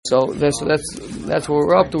So that's where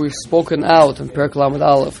we're up to. We've spoken out in Perek Lamed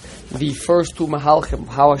Aleph the first two Mahalchim,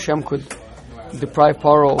 how Hashem could deprive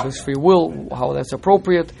Paro of his free will, how that's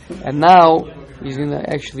appropriate, and now he's going to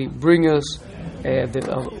actually bring us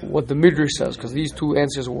what the Midrash says, because these two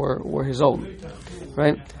answers were his own,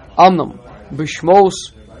 right? Amnam Bishmos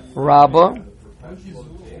Rabba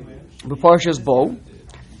B'Parshas Bo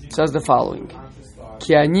says the following: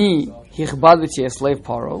 Ki ani hichbadeti es leiv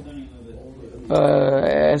Paro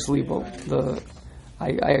es libo.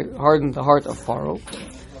 I hardened the heart of Paro.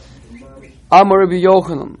 Amar Rabbi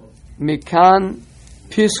Yochanan Mikan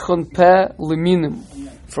Pischon Peh Leminim.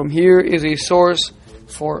 From here is a source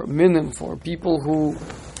for minim, for people who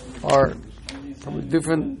are from a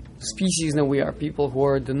different species than we are, people who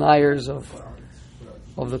are deniers of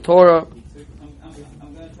the Torah.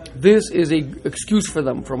 This is a excuse for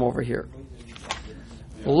them from over here.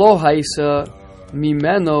 Lo haisa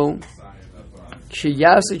mimeno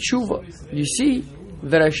sheyase tshuva. You see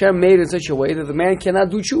that Hashem made it in such a way that the man cannot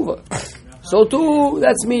do tshuva. So too,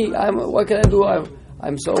 that's me. What can I do?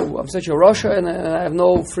 I'm such a Rasha, and I have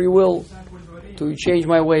no free will to change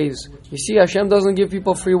my ways. You see, Hashem doesn't give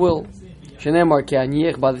people free will. So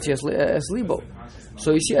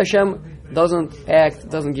you see, Hashem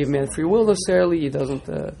doesn't give man free will necessarily. He doesn't.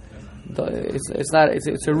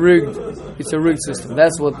 It's a rigged system.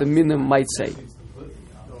 That's what the minim might say.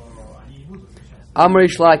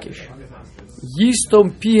 Amrish Lakish,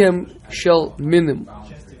 Yistom pihem shel minim.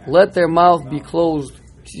 Let their mouth be closed,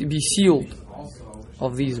 be sealed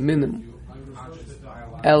of these minim.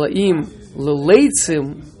 Elaim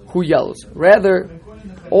leleitzim hu yalus. Rather,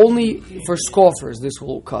 only for scoffers this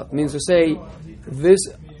will cut. Means to say, this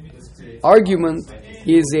argument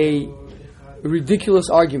is a ridiculous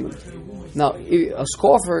argument. Now, a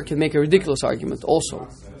scoffer can make a ridiculous argument also,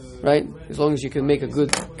 right? As long as you can make a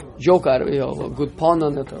good joke out of it, a good pun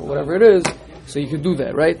on it, or whatever it is, so you can do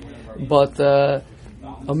that, right? But a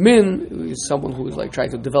min is someone who is like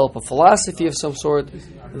trying to develop a philosophy of some sort.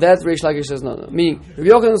 That Reish Lakish says no. Meaning, Rabbi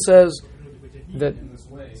Yochanan says that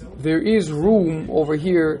there is room over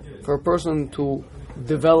here for a person to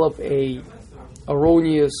develop a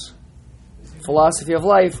erroneous philosophy of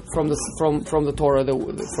life from the Torah,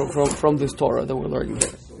 from this Torah that we're learning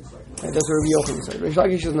here. And that's what Rabbi Yochanan said. Reish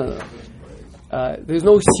Lakish says no. There's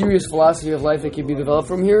no serious philosophy of life that can be developed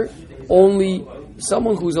from here. Only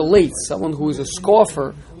someone who's a late, someone who is a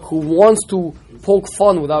scoffer, who wants to poke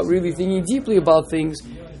fun without really thinking deeply about things,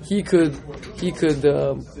 he could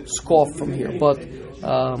scoff from here. But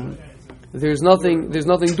there's nothing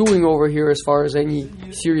doing over here as far as any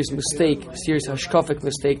serious hashkafic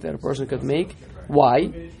mistake that a person could make.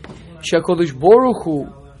 Why? Shekodesh Baruch Hu.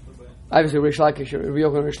 Obviously, Reish Lakish, Rabbi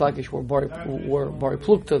Yochanan and Reish Lakish were bari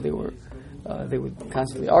plukta. They would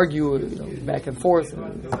constantly argue, back and forth.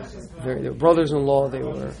 They were brothers-in-law. They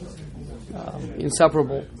were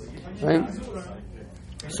inseparable, right?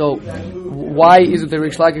 So, why is it that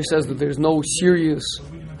Reish Lakish says that there's no serious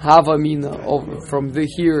havamina from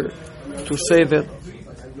here to say that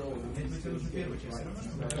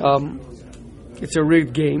it's a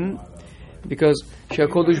rigged game? Because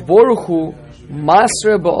Shekodesh Baruch Hu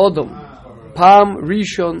Masre Ba'odom Pam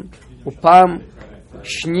Rishon Upam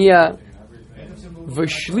Shnia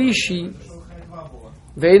V'shlishi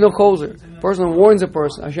Ve'ino Chozer. Person warns a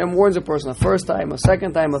person. Hashem warns a person a first time, a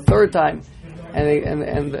second time, a third time,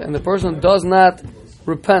 and the person does not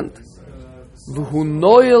repent. V'hu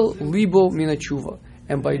noel libo mina tshuva.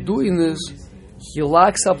 And by doing this, he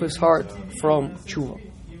locks up his heart from tshuva.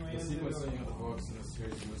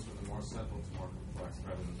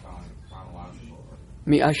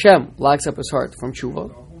 Hashem locks up his heart from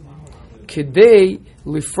tshuva. Kedei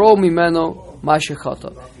lifro mimeno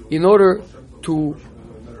mashechata. In order to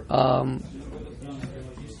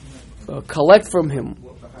collect from him,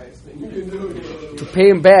 to pay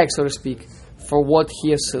him back, so to speak, for what he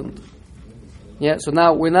has sinned. Yeah. So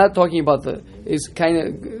now we're not talking about it kind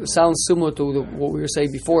of sounds similar to what we were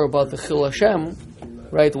saying before about the Chil Hashem,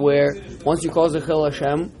 right? Where once you cause the Chil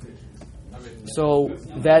Hashem, so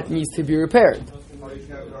that needs to be repaired.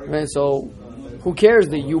 Right? So who cares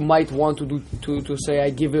that you might want to say I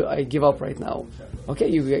give up right now? Okay,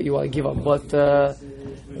 you want to give up, but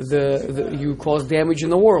you cause damage in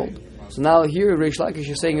the world. So now here Reish Lakish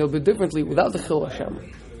is saying a little bit differently without the Chil Hashem.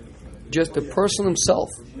 Just the person himself,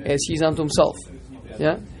 as he's unto himself.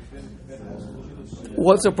 Yeah?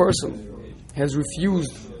 Once a person has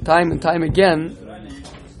refused time and time again,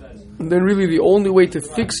 then really the only way to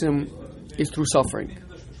fix him is through suffering.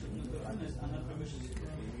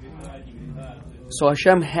 So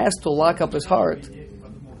Hashem has to lock up his heart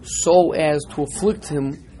so as to afflict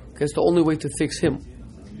him, because it's the only way to fix him.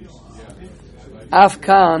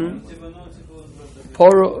 Afkan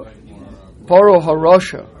Poro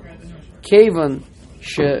Harosha Kavan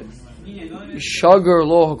She Shagar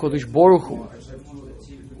Lo HaKodesh Baruch Hu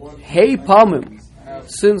Hey Pamim,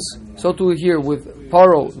 since, so to here with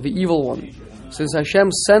Paro, the evil one, since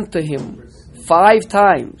Hashem sent to him 5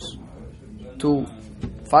 times to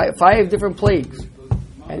five different plagues,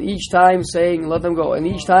 and each time saying, let them go, and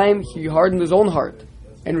each time he hardened his own heart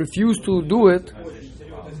and refused to do it,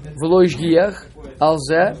 V'lo ishgiach al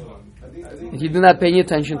zeh, he did not pay any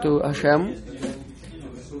attention to Hashem.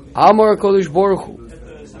 Amar HaKodesh Baruch Hu,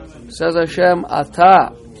 says Hashem,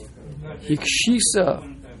 Ata hikshisa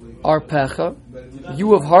arpecha,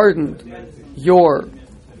 you have hardened your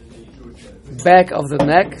back of the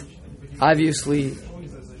neck. Obviously,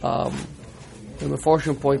 the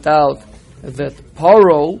Meforshim point out that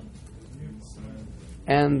Paro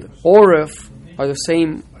and Oref are the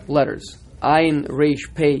same letters. Ayin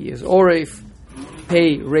Reish Pei is Oref,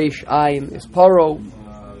 Pei Reish Ayin is Paro.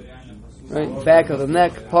 Right, back of the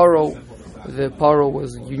neck, Paro. The Paro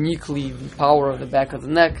was uniquely the power of the back of the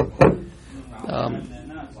neck,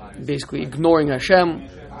 basically ignoring Hashem.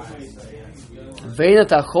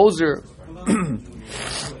 Veinata Choser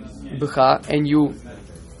B'cha, and you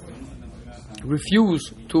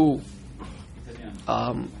refuse to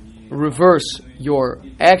reverse your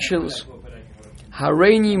actions.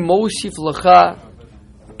 Hareini Mosif Lacha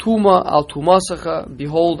Tuma al Tumasacha,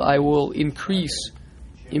 behold, I will increase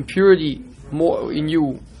impurity more in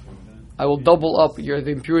you. I will double up the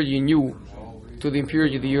impurity in you to the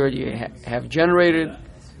impurity that you already have generated.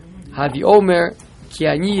 Hadi Omer Ki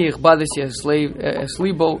ani yichbadesi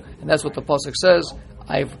eslibo, and that's what the pasuk says.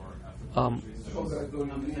 I've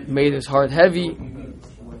made his heart heavy,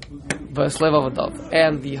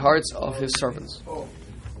 and the hearts of his servants.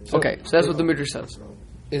 Okay, so that's what the Midrash says.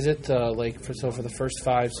 Is it for the first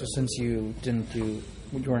 5? So since you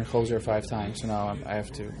weren't Choser 5 times, so now I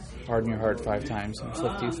have to harden your heart 5 times and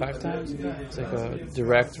afflict you 5 times. It's like a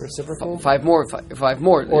direct reciprocal. 5 more.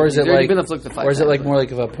 Or is it like been afflicted 5 or is it times. like more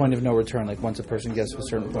like of a point of no return? Like once a person gets to a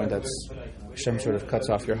certain point, that's Hashem sort of cuts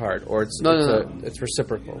off your heart, or it's it's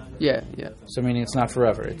reciprocal. Yeah. So meaning it's not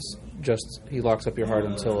forever. It's just he locks up your heart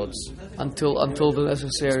until the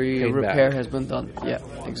necessary repair has been done. Yeah,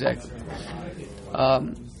 exactly.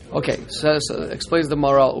 Okay, says explains the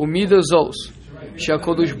moral. Umida zos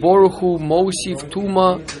shakodush Baruch Hu mosif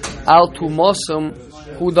tuma al tumasam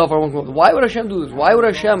hu davar. Why would Hashem do this? Why would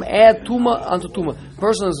Hashem add tuma onto tuma?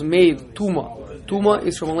 Person is made tuma. Tuma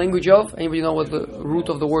is from a language of. Anybody know what the root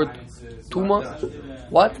of the word tuma?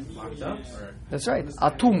 What? That's right.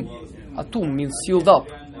 Atum. Atum means sealed up,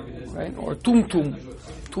 right? Or tumtum.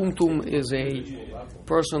 Tumtum is a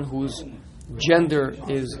person whose gender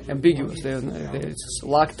is ambiguous. It's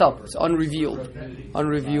locked up. It's unrevealed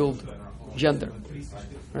gender,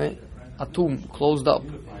 right? Atum, closed up.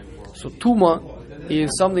 So tuma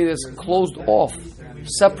is something that's closed off,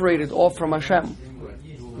 separated off from Hashem,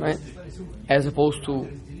 right? As opposed to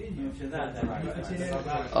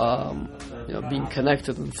being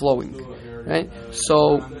connected and flowing, right?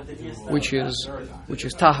 So, which is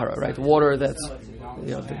tahara, right? Water that's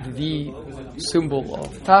the symbol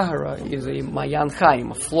of tahara is a mayan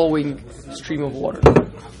chaim, a flowing stream of water,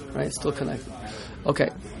 right? Still connected. Okay,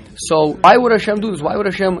 so why would Hashem do this? Why would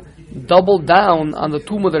Hashem double down on the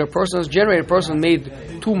tumah that a person has generated? A person made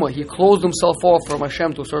tumah. He closed himself off from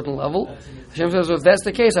Hashem to a certain level. Hashem says, if that's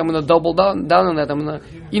the case, I'm going to double down on that. I'm going to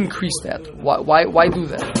increase that. Why do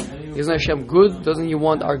that? Isn't Hashem good? Doesn't He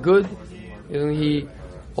want our good? Isn't He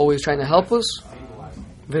always trying to help us?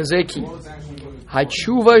 Vezeki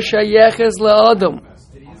Hatshuva shayeches le'adam.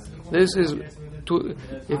 This is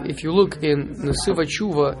if you look in Nesiv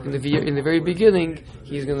Hatshuva in the very beginning,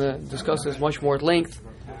 he's going to discuss this much more at length.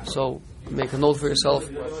 So make a note for yourself.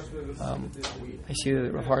 I see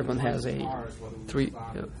that Rav Hartman has a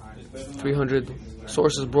 300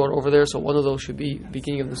 sources brought over there. So one of those should be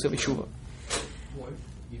beginning of Nesiv Hatshuva.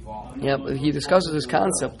 Yeah, but he discusses this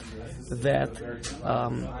concept that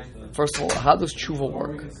first of all, how does tshuva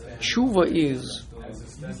work? Tshuva is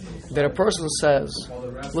that a person says,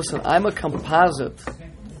 listen, I'm a composite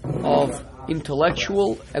of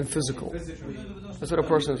intellectual and physical. That's what a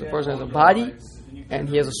person is. A person has a body and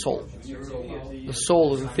he has a soul. The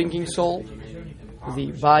soul is a thinking soul.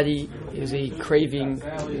 The body is a craving,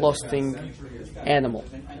 lusting animal.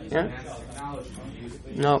 Yeah?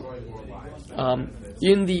 Now,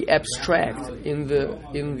 in the abstract, in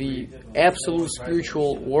the absolute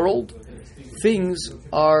spiritual world, things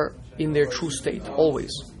are in their true state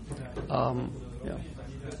always. 1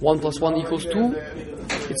 + 1 = 2.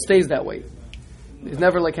 It stays that way. It's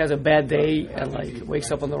never like has a bad day and like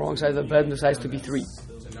wakes up on the wrong side of the bed and decides to be 3,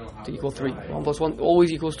 to equal 3. 1 plus 1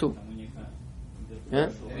 always equals 2. Yeah?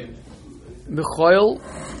 Mechoil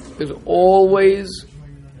is always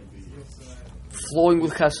flowing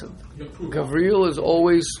with chesed. Gavriel is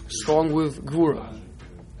always strong with gvura.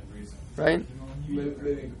 Right?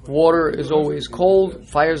 Water is always cold,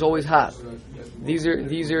 fire is always hot. These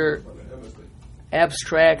are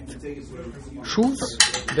abstract truths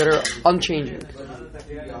that are unchanging.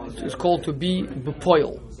 It's called to be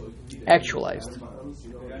bepoil, actualized.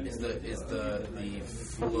 Is the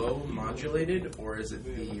flow modulated, or is it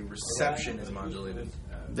the reception is modulated?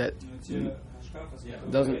 That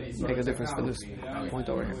doesn't make a difference for this point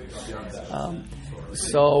over here.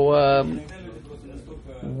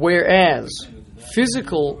 Whereas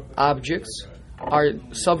physical objects are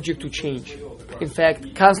subject to change, in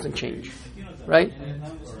fact, constant change, right?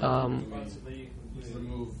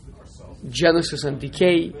 Genesis and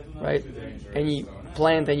decay, right? Any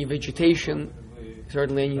plant, any vegetation,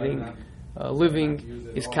 certainly anything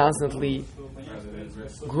living is constantly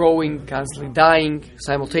growing, constantly dying,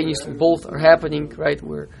 simultaneously. Both are happening, right?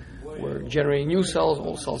 We're generating new cells,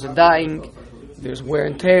 old cells are dying, there's wear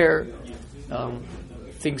and tear,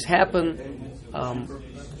 things happen,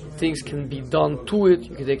 things can be done to it.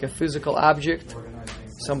 You can take a physical object,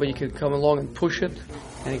 somebody could come along and push it,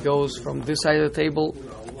 and it goes from this side of the table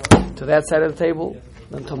to that side of the table.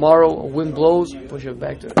 Then tomorrow a wind blows, push it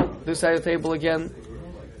back to this side of the table again.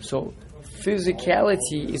 So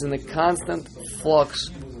physicality is in a constant flux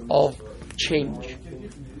of change.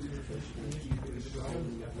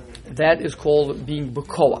 That is called being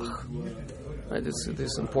bekoach. Right?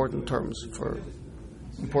 This important terms for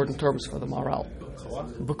the Maharal.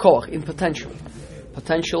 Bekoach, in potential.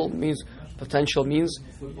 Potential means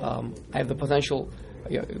I have the potential.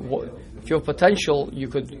 If you have potential, you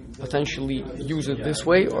could potentially use it this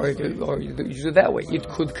way, or you could use it that way. It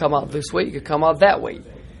could come out this way, it could come out that way.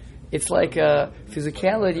 It's like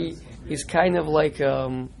physicality is kind of like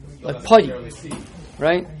putty,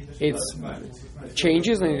 right? It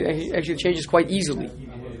changes, and it actually changes quite easily,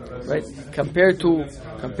 right? Compared to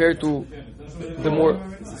the more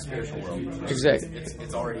exactly.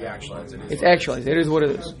 It's already actualized. It's actualized. It is what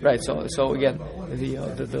it is, right? So again,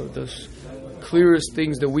 the clearest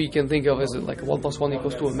things that we can think of is like 1 plus 1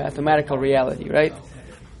 equals 2, a mathematical reality, right?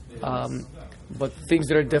 But things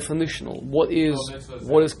that are definitional. What is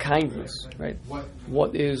kindness, right?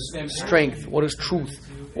 What is strength? What is truth?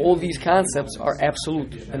 All these concepts are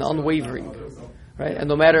absolute and unwavering, right? And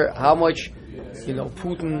no matter how much,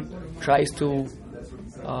 Putin tries to,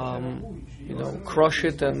 crush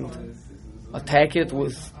it and attack it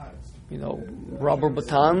with, rubber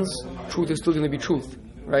batons, truth is still going to be truth,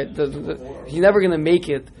 right? He's never going to make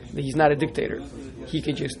it that he's not a dictator. He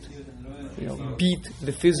can just beat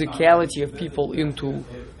the physicality of people into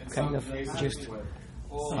kind of just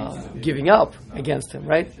giving up against him,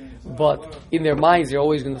 right? But in their minds, they're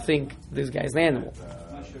always going to think this guy's an animal.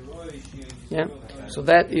 Yeah. So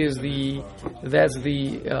that's the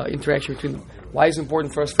interaction between them. Why is it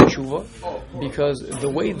important for us for tshuva? Because the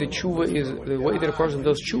way that a person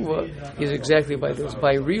does tshuva is exactly by this,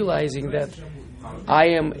 by realizing that I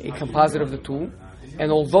am a composite of the two, and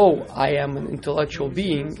although I am an intellectual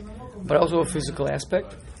being, but also a physical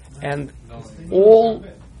aspect, and all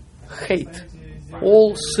hate,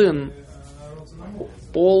 all sin,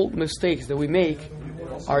 all mistakes that we make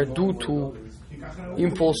are due to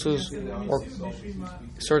impulses or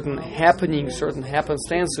certain happenings, certain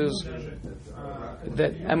happenstances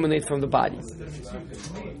that emanate from the body,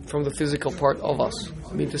 from the physical part of us.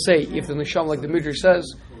 I mean to say, if the neshama, like the Midrash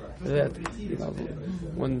says, that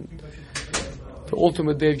when the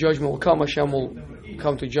ultimate day of judgment will come, Hashem will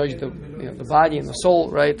come to judge the body and the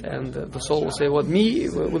soul, right? And the soul will say, "Well, me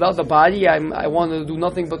without the body, I want to do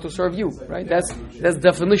nothing but to serve you." Right? That's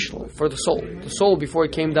definitional for the soul. The soul, before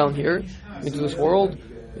it came down here into this world,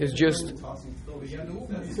 is just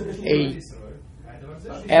a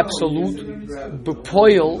absolute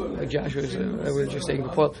bepoil, like Joshua was just saying,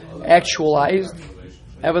 bepoil, actualized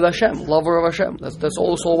Eved Hashem, lover of Hashem. That's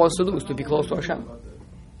all the soul wants to do, is to be close to Hashem,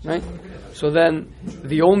 right? So then,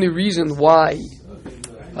 the only reason why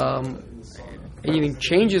anything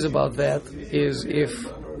changes about that is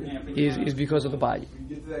because of the body.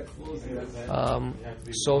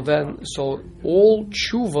 So all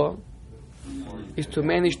tshuva is to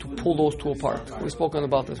manage to pull those two apart. We've spoken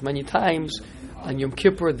about this many times. On Yom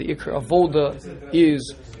Kippur, the Ikar Avoda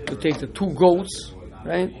is to take the two goats,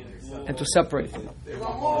 right, and to separate them,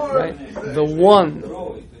 right? The one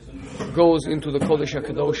goes into the Kodesh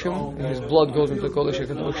HaKadoshim, and his blood goes into the Kodesh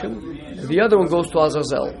HaKadoshim, and the other one goes to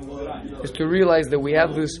Azazel. is to realize that we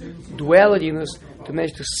have this duality in us, to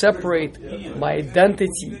manage to separate my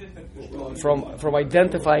identity from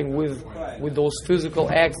identifying with those physical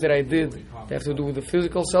acts that I did that have to do with the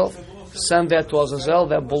physical self. Send that to Azazel,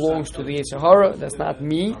 that belongs to the Yetzer Hara, that's not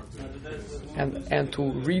me, and to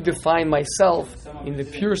redefine myself in the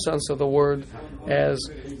pure sense of the word as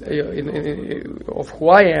of who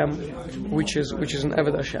I am, which is an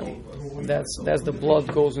Eved Hashem. That's the blood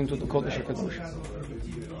goes into the Kodesh HaKadosh.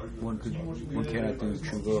 One cannot do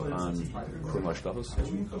tshuva on Krum Hashkafos?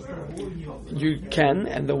 You can,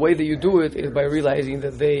 and the way that you do it is by realizing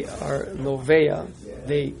that they are Noveya.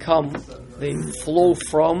 They flow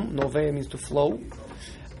from, Noveya means to flow,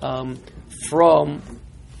 from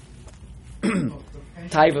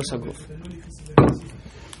Taivas Haguf.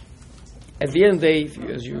 At the end of the day,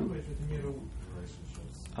 as you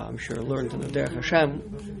I'm sure learned in the Derech Hashem,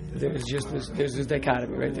 there's this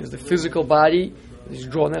dichotomy, right? There's the physical body, is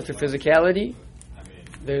drawn after physicality.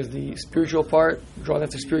 There's the spiritual part, drawn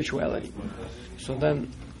after spirituality. So then,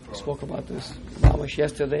 we spoke about this mamash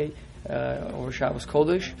yesterday over Shabbos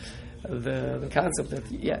Kodesh, the concept that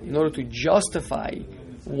in order to justify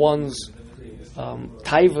one's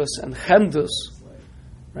taivas and chemdus,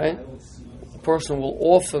 right? A person will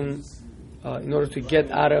often, in order to get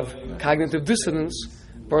out of cognitive dissonance,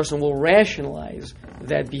 a person will rationalize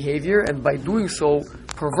that behavior, and by doing so,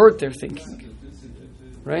 pervert their thinking.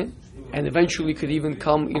 Right? And eventually could even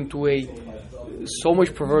come into so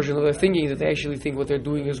much perversion of their thinking that they actually think what they're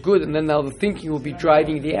doing is good, and then now the thinking will be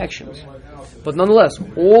driving the actions. But nonetheless,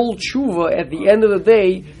 all tshuva at the end of the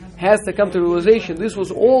day has to come to realization this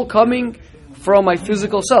was all coming from my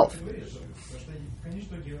physical self.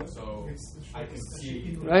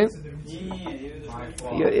 Right?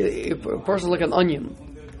 A person is like an onion,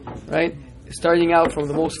 right? Starting out from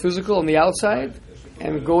the most physical on the outside,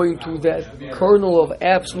 and going to that kernel of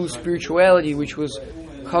absolute spirituality, which was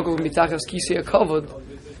Chagov Mitachas Kisei HaKavod,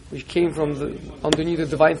 which came from underneath the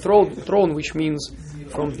divine throne, which means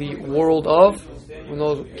from the world of, who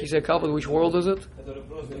knows Kisei HaKavod, which world is it?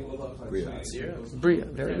 Bria,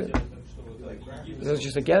 very good. Is that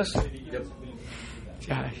just a guess? Yep.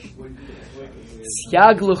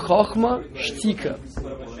 Siag l'chochma shtika.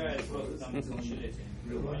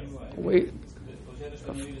 Wait.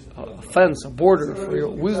 A fence, a border for your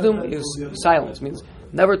wisdom is silence. Means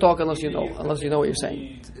never talk unless you know what you're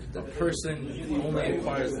saying. The person only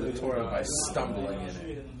acquires the Torah by stumbling in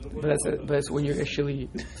it. But that's when you actually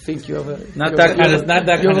think you have a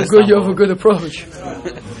you have a good approach.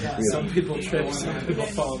 Some people trip, some people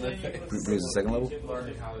fall in the face. Is the second level?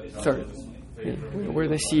 Third. We're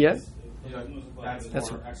in the Sia. That's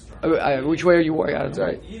which way are you working?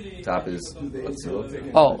 Right. Top is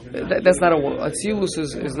Atzilus. Oh, that's not a word. Atzilus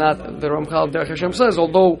is not the Ramchal Derech Hashem says,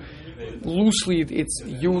 although loosely it's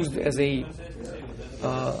used as a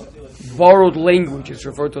borrowed language. It's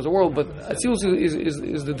referred to as a world, but Atzilus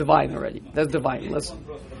is the divine already. That's divine. As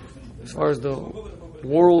far as the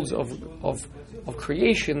worlds of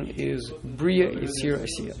creation is Bria, Yitzir,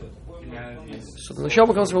 Asiya. So the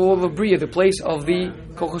Neshama comes from the world of Bria, the place of the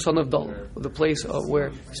Kochos HaNavdal, the place of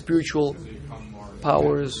where spiritual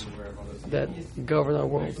powers that govern our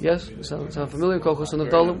world. Yes? Sound familiar? Kochos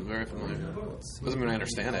HaNavdal? Very familiar. Doesn't mean I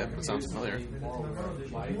understand it, but it sounds familiar.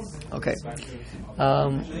 Okay.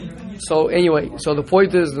 So anyway, so the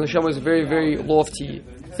point is the Neshama is a very, very lofty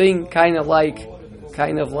thing, kind of like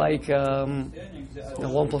 1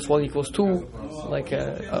 + 1 = 2, like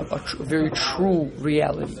a very true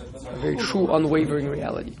reality, a very true, unwavering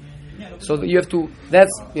reality. So that you have to.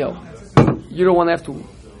 That's you don't want to have to.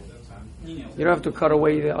 You don't have to cut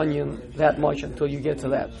away the onion that much until you get to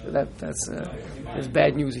that. That's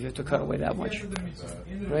bad news if you have to cut away that much,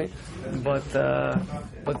 right?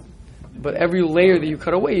 But every layer that you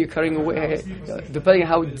cut away, you're cutting away, depending on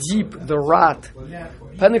how deep the rot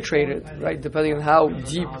penetrated, right? Depending on how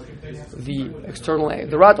deep the external,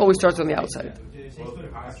 the rot always starts on the outside.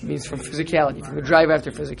 It means from physicality, from the drive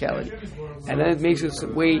after physicality. And then it makes its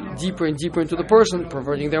way deeper and deeper into the person,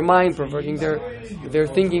 perverting their mind, perverting their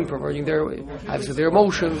thinking, perverting their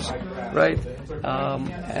emotions, right?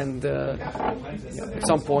 At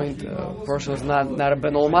some point, a person is not a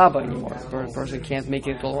Ben Olam Haba anymore. A person can't make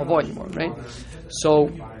it to Olam Haba anymore, right? So,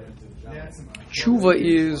 tshuva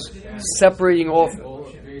is separating off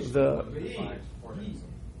the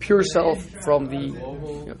pure self from the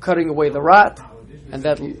cutting away the rot, and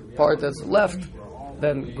that part that's left,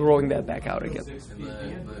 then growing that back out again.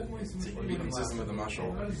 And to be consistent with the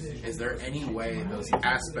mushal, is there any way those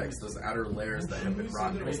aspects, those outer layers that have been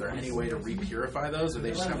rotten, is there any way to re-purify those, or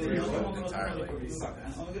they just have to be removed entirely?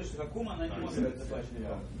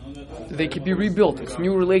 They can be rebuilt. It's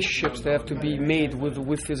new relationships that have to be made with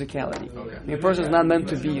physicality. I mean, a person is not meant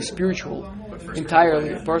to be spiritual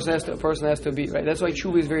entirely. A person has to be right. That's why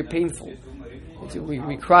tshuva is very painful.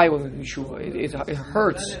 We cry when we do tshuva. It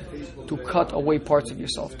hurts to cut away parts of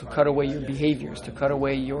yourself, to cut away your behaviors, to cut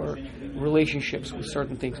away your relationships with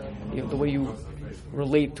certain things. The way you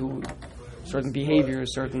relate to certain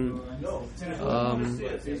behaviors, certain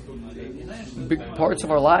big parts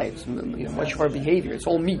of our lives. Much of our behavior. It's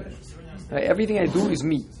all me. Right? Everything I do is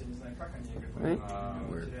me. Right?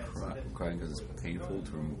 We're crying because it's painful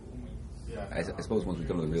to remove. I suppose once we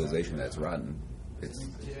come to the realization that it's rotten, it's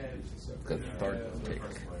cathartic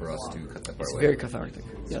for us to cut that part away. It's very cathartic.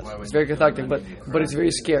 Yes, it's very cathartic, but it's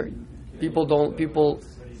very scary. People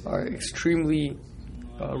are extremely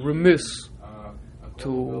remiss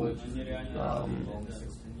to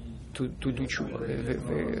do tshuva.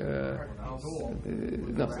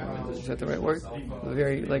 No, is that the right word?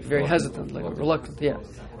 Very hesitant, like reluctant. Yeah.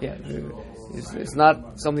 It's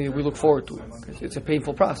not something that we look forward to. It's a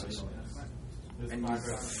painful process. And you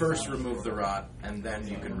first remove the rot, and then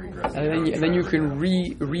you can regrow. And then you can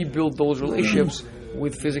rebuild those relationships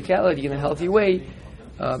with physicality in a healthy way.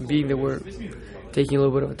 Being that we're taking a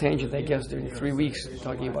little bit of a tangent, I guess, during 3 weeks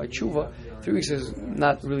talking about tshuva. 3 weeks is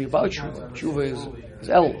not really about tshuva. Tshuva is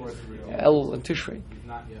El and Tishrei.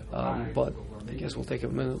 But I guess we'll take a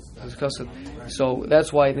minute to discuss it. So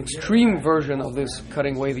that's why an extreme version of this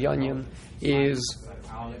cutting away the onion is.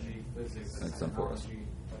 That's done for us.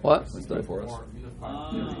 What? It's done for us.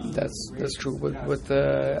 That's true. But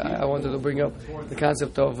I wanted to bring up the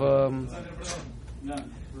concept of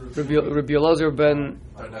Rabbi Elazar ben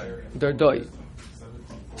Dardai.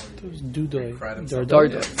 Dudoi.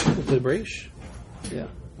 Dardai. The British? Yeah.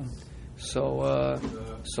 So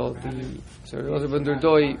Rabbi Elazar ben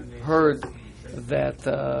Dardai heard that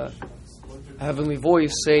heavenly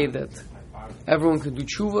voice say that everyone could do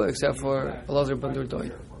tshuva except for Elazar ben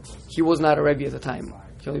Dardai. He was not a Rebbe at the time.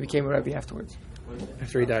 He only became a Rebbe afterwards.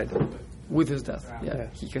 After he died. With his death,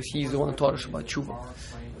 because he's the one who taught us about tshuva.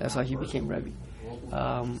 That's how he became Rebbe.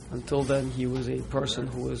 Until then, he was a person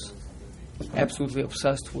who was absolutely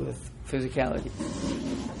obsessed with physicality.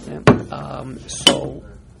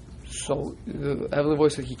 So the heavenly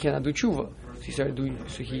voice said he cannot do tshuva.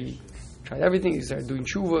 So he tried everything. He started doing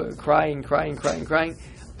tshuva, crying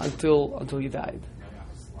until he died.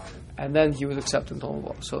 And then he was accepted into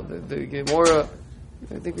Torah. So the Gemara,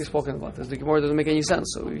 I think we've spoken about this. The Gemara doesn't make any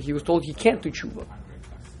sense. So he was told he can't do tshuva,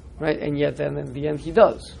 right? And yet, then in the end, he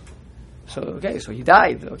does. So he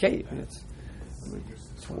died. Okay, it's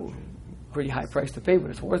a pretty high price to pay, but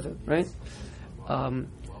it's worth it, right?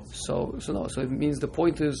 So it means the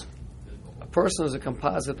point is, a person is a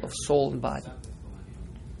composite of soul and body.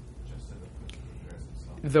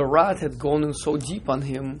 The rot had gone in so deep on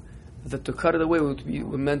him that to cut it away would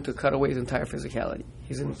meant to cut away his entire physicality.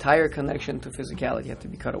 His entire connection to physicality had to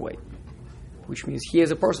be cut away, which means he as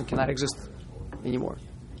a person cannot exist anymore,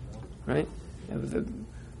 right?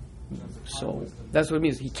 So that's what it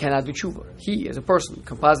means. He cannot do tshuva. He as a person,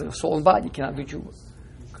 composite of soul and body, cannot do tshuva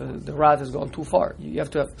because the rot has gone too far. You have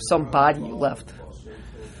to have some body left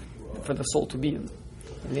for the soul to be in.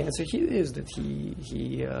 And the answer is that he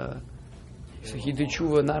did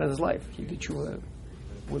tshuva not in his life. He did tshuva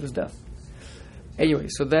with his death. Anyway,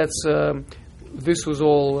 so that's this was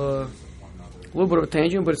all a little bit of a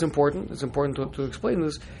tangent, but it's important. It's important to explain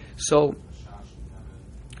this. So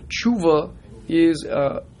tshuva is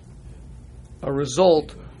a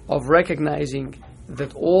result of recognizing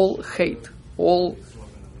that all hate, all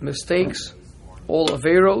mistakes, all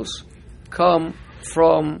averos come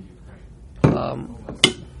from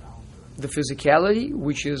the physicality,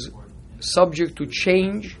 which is subject to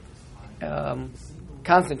change,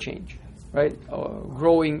 constant change, right?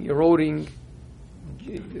 Growing, eroding,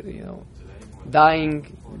 dying,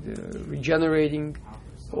 regenerating,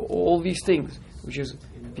 all these things, which is,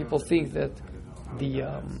 people think that the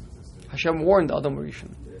Hashem warned Adam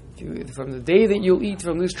Rishon, from the day that you'll eat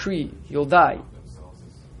from this tree, you'll die,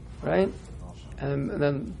 right? And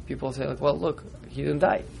then people say, well, look, he didn't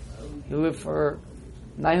die. He lived for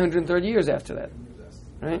 930 years after that,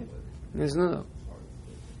 right? And he says, no.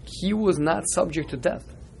 He was not subject to death.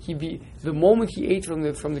 The moment he ate from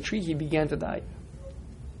the tree, he began to die.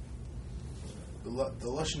 The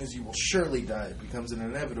lashon is you will surely die. It becomes an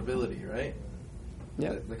inevitability, right?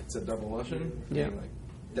 Yeah. Like it's a double lashon. Yeah. Like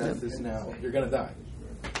death is now. You're going to die.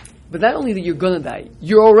 But not only that you're gonna die,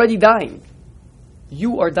 you're already dying.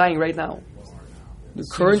 You are dying right now.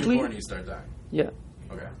 Currently, Before you start dying. yeah,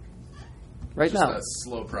 Okay. right Just now. a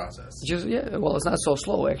slow process. Just well, it's not so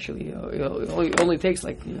slow actually. It only takes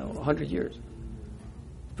 100 years.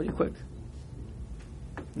 Pretty quick.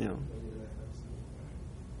 If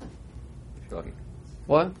you're lucky.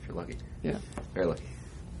 What? If you're lucky. Yeah. Very lucky.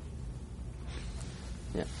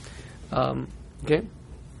 Okay.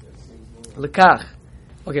 Lekach.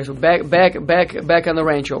 Okay, so back on the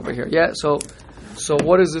ranch over here. Yeah. So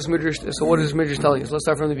what is this midrash? So what is this midrash telling us? Let's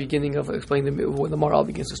start from the beginning of explaining when the Maral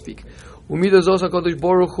begins to speak. Umida Zos HaKadosh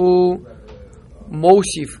Baruch Hu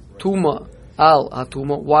Mosif Tuma Al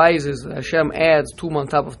HaTuma. Why is this? Hashem adds Tuma on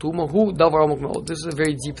top of Tuma. Hu Davar Amok Me'od. This is a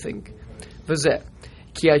very deep thing. V'zeh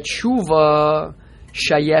Ki HaTshuva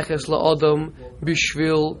Shayeches LaAdam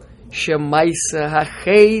Bishvil Shemaisa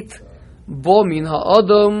HaChet Bo Min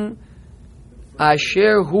HaAdam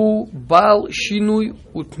Asher Hu Bal Shinui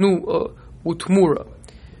Utmura.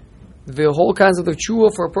 The whole concept of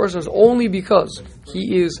tshuva for a person is only because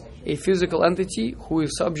he is a physical entity who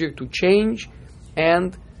is subject to change,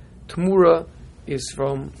 and tmura is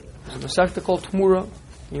from a masechta called tmura.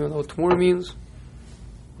 You know what tmura means?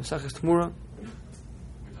 Masechta tmura?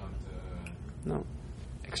 No,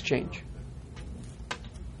 exchange.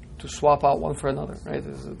 To swap out one for another, right?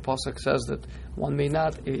 As the pasuk says that one may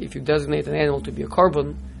not, if you designate an animal to be a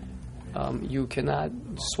carbon, you cannot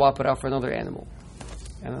swap it out for another animal.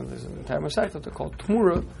 And then there's an entire masechta called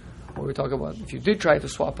Tmura, where we talk about if you did try to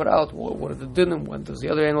swap it out, what are the dinim, when does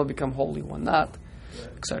the other animal become holy, when not,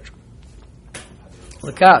 etc.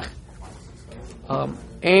 Lekach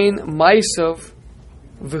ein maisav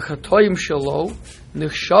v'chatoim shelo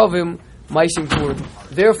nechshavim maisim purim.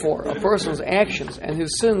 Therefore, a person's actions and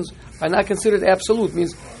his sins are not considered absolute.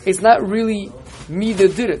 Means it's not really me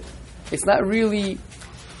that did it. It's not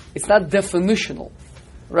definitional,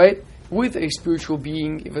 right? With a spiritual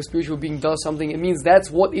being, if a spiritual being does something, it means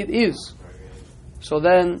that's what it is. So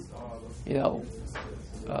then,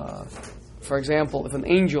 for example, if an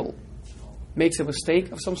angel makes a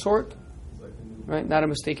mistake of some sort, right? Not a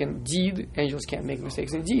mistaken deed. Angels can't make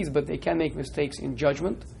mistakes in deeds, but they can make mistakes in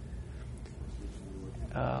judgment.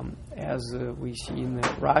 As we see in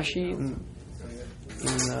Rashi,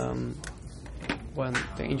 when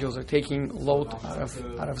the angels are taking Lot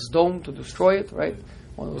out of Sdom to destroy it, right?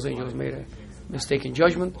 One of those angels made a mistake in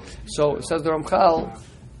judgment. So it says the Ramchal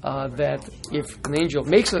that if an angel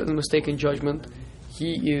makes a mistake in judgment,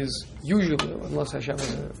 he is usually, unless Hashem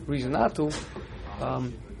has a reason not to,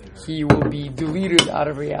 he will be deleted out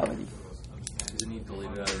of reality. Isn't he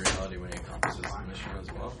deleted out of reality when he accomplishes the mission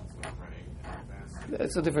as well?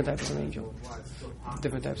 It's a different type of an angel.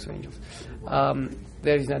 Different types of angels.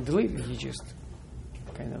 There he's not deleted, he just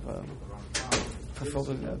kind of fulfilled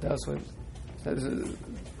it. That's what he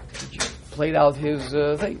played out his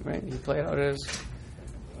thing, right? He played out his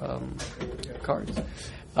cards.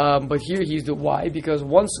 But here he's the why, because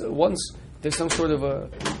once there's some sort of a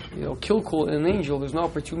kilkul in an angel, there's no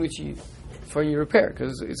opportunity for any repair,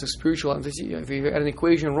 because it's a spiritual entity. If you had an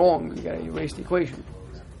equation wrong, you got to erase the equation,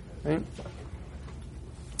 right?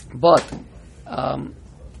 But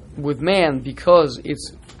with man, because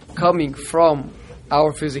it's coming from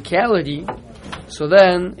our physicality, so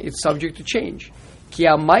then it's subject to change. Ki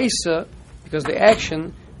ha'maisa, because the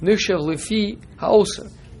action nishchav lefi ha'osa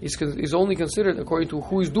is only considered according to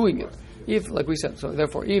who is doing it. If, like we said, so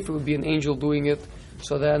therefore, if it would be an angel doing it,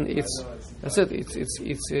 so then it's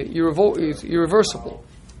irreversible.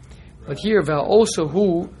 But here, v'ha'osa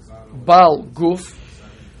hu bal guf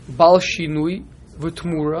bal shinui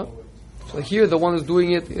v'tmura. So here, the one who's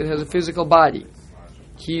doing it has a physical body.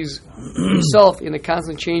 He's himself in a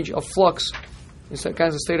constant change of flux, in a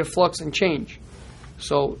constant state of flux and change.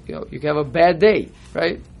 So you can have a bad day,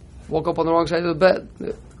 right? Woke up on the wrong side of the bed.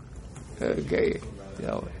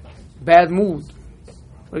 Bad mood.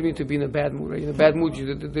 What do you mean to be in a bad mood? Right? In a bad mood,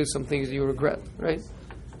 you did some things that you regret, right?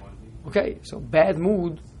 Okay, so bad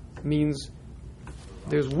mood means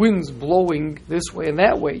there's winds blowing this way and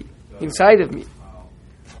that way inside of me.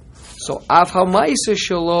 So af ha'maisa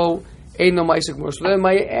shelo eino maisa gmor. So then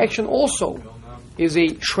my action also is a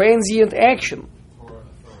transient action.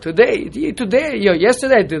 Today,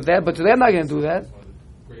 yesterday I did that, but today I'm not going to do that.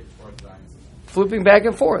 Flipping back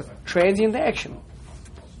and forth, transient action.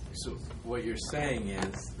 So what you're saying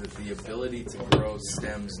is that the ability to grow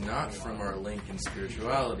stems not from our link in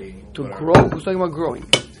spirituality. To grow? Who's talking about growing?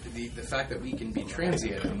 The fact that we can be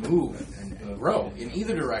transient and move and grow in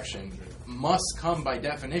either direction must come by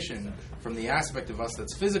definition from the aspect of us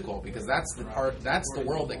that's physical, because that's the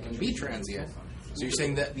world that can be transient. So you're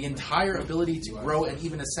saying that the entire ability to grow and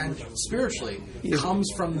even ascend spiritually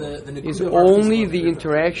comes from the Is Nekuda of our only physical the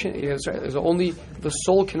interaction. Yes, right. Is only the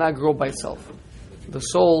soul cannot grow by itself. The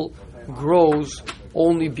soul grows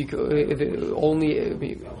only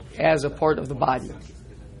as a part of the body,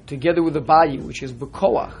 together with the body, which is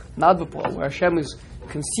bekoach, not bepoach, where Hashem is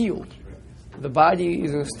concealed. The body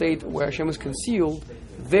is in a state where Hashem is concealed.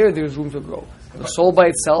 There's room to grow. The soul by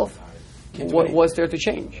itself, what's there to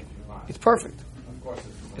change? It's perfect.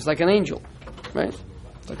 It's like an angel, right?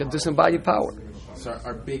 It's like a disembodied power. So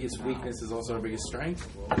our biggest weakness is also our biggest strength.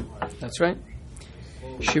 That's right.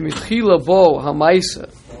 Shemitchila bo hamaisa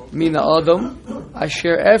mina adam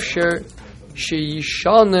asher efsher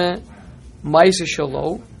sheyishane maisa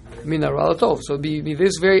shalo mina ralatov. So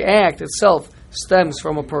this very act itself stems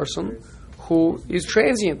from a person who is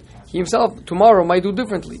transient. He himself tomorrow might do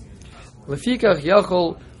differently. Lefikach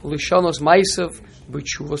yachol lishanos maisav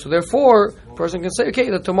b'tshuva. So therefore, a person can say, okay,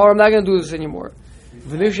 that tomorrow I'm not going to do this anymore.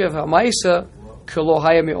 V'nifshev ha'maisa kelo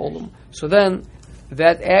haya me'olam. So then,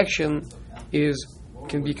 that action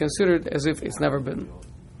can be considered as if it's never been.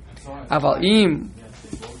 Aval im.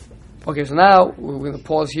 Okay, so now we're going to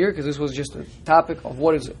pause here because this was just a topic of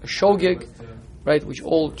what is a shogeg, right? Which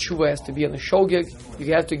all tshuva has to be on a shogeg.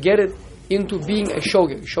 You have to get it into being a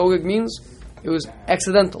shogeg. Shogeg means it was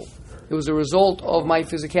accidental. It was a result of my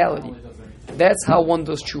physicality. That's how one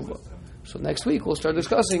does tshuva. So next week we'll start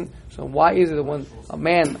discussing. So why is it that when a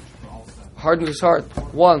man hardens his heart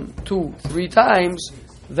 1, 2, 3 times,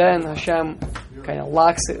 then Hashem kind of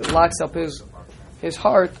locks up his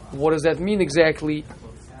heart? What does that mean exactly?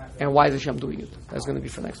 And why is Hashem doing it? That's going to be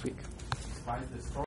for next week.